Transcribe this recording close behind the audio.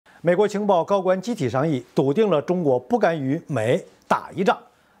美国情报高官集体商议，笃定了中国不敢与美打一仗。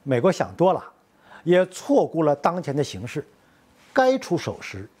美国想多了，也错估了当前的形势。该出手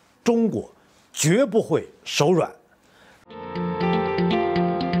时，中国绝不会手软。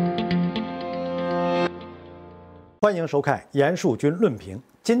欢迎收看严树军论评。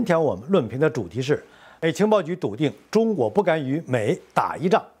今天我们论评的主题是：美情报局笃定中国不敢与美打一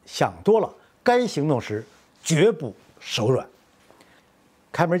仗，想多了，该行动时绝不手软。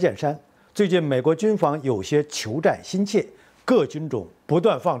开门见山，最近美国军方有些求战心切，各军种不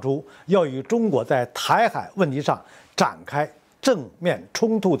断放出要与中国在台海问题上展开正面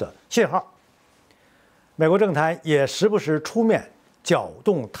冲突的信号。美国政坛也时不时出面搅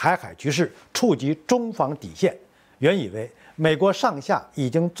动台海局势，触及中方底线。原以为美国上下已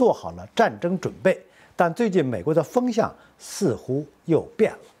经做好了战争准备，但最近美国的风向似乎又变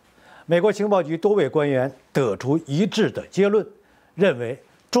了。美国情报局多位官员得出一致的结论，认为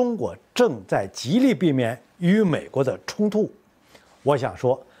中国正在极力避免与美国的冲突。我想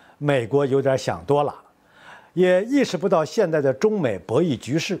说，美国有点想多了，也意识不到现在的中美博弈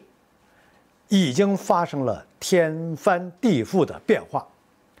局势已经发生了天翻地覆的变化。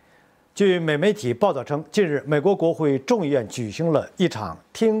据美媒体报道称，近日美国国会众议院举行了一场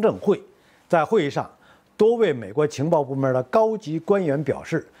听证会，在会议上，多位美国情报部门的高级官员表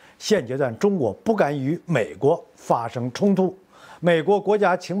示，现阶段中国不敢与美国发生冲突。美国国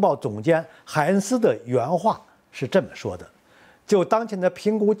家情报总监海恩斯的原话是这么说的：就当前的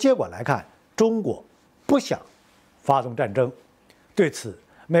评估结果来看，中国不想发动战争。对此，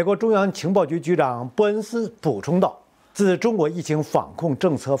美国中央情报局局长伯恩斯补充道，自中国疫情防控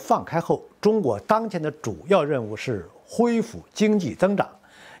政策放开后，中国当前的主要任务是恢复经济增长，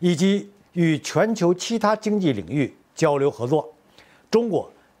以及与全球其他经济领域交流合作。中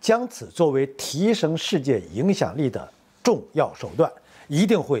国将此作为提升世界影响力的重要手段，一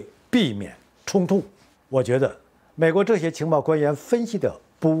定会避免冲突。我觉得美国这些情报官员分析的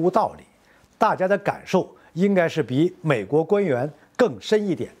不无道理，大家的感受应该是比美国官员更深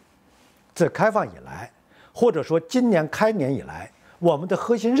一点。自开放以来，或者说今年开年以来，我们的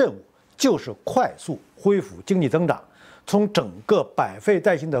核心任务就是快速恢复经济增长，从整个百废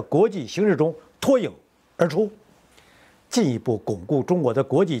待兴的国际形势中脱颖而出，进一步巩固中国的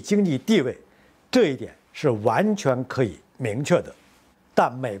国际经济地位。这一点是完全可以明确的，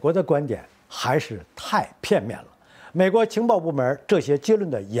但美国的观点还是太片面了。美国情报部门这些结论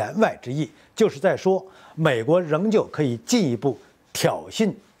的言外之意，就是在说美国仍旧可以进一步挑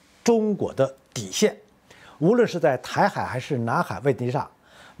衅中国的底线。无论是在台海还是南海问题上，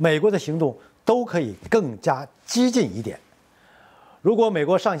美国的行动都可以更加激进一点。如果美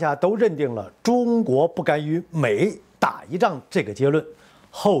国上下都认定了中国不敢与美打一仗这个结论，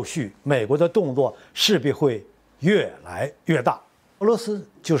后续美国的动作势必会越来越大。俄罗斯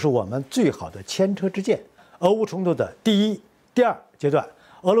就是我们最好的前车之鉴。俄乌冲突的第一、第二阶段，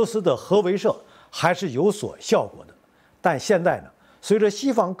俄罗斯的核威慑还是有所效果的。但现在呢，随着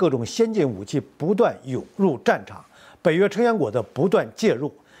西方各种先进武器不断涌入战场，北约成员国的不断介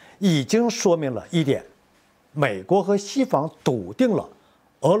入，已经说明了一点：美国和西方笃定了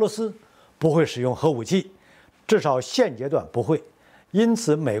俄罗斯不会使用核武器，至少现阶段不会。因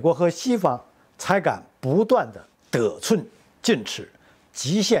此，美国和西方才敢不断的得寸进尺，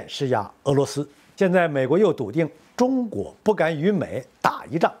极限施压俄罗斯。现在美国又笃定中国不敢与美打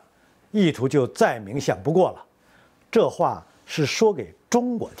一仗，意图就再明显不过了。这话是说给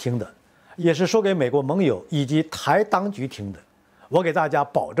中国听的，也是说给美国盟友以及台当局听的。我给大家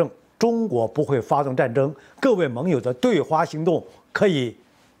保证，中国不会发动战争，各位盟友的对华行动可以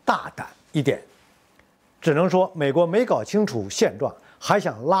大胆一点。只能说美国没搞清楚现状，还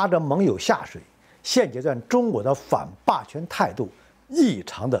想拉着盟友下水。现阶段中国的反霸权态度异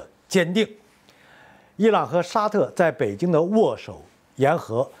常的坚定。伊朗和沙特在北京的握手言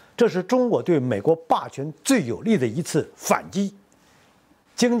和，这是中国对美国霸权最有力的一次反击。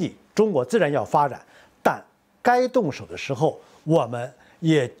经济中国自然要发展，但该动手的时候，我们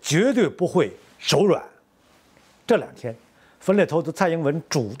也绝对不会手软。这两天，分裂头子蔡英文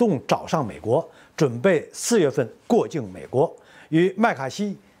主动找上美国，准备4月份过境美国，与麦卡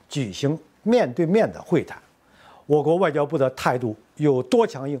锡举行面对面的会谈。我国外交部的态度有多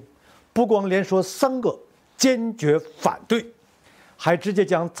强硬？不光连说3个坚决反对，还直接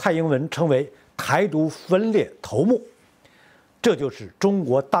将蔡英文称为台独分裂头目。这就是中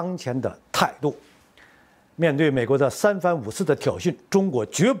国当前的态度。面对美国的3番5次的挑衅，中国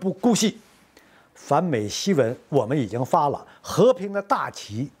绝不姑息。反美檄文我们已经发了，和平的大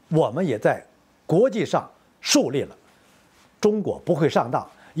旗我们也在国际上树立了。中国不会上当，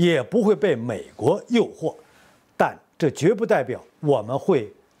也不会被美国诱惑，但这绝不代表我们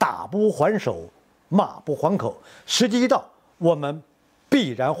会打不还手，骂不还口，时机一到，我们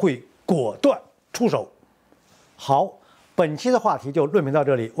必然会果断出手。好，本期的话题就论评到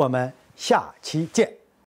这里，我们下期见。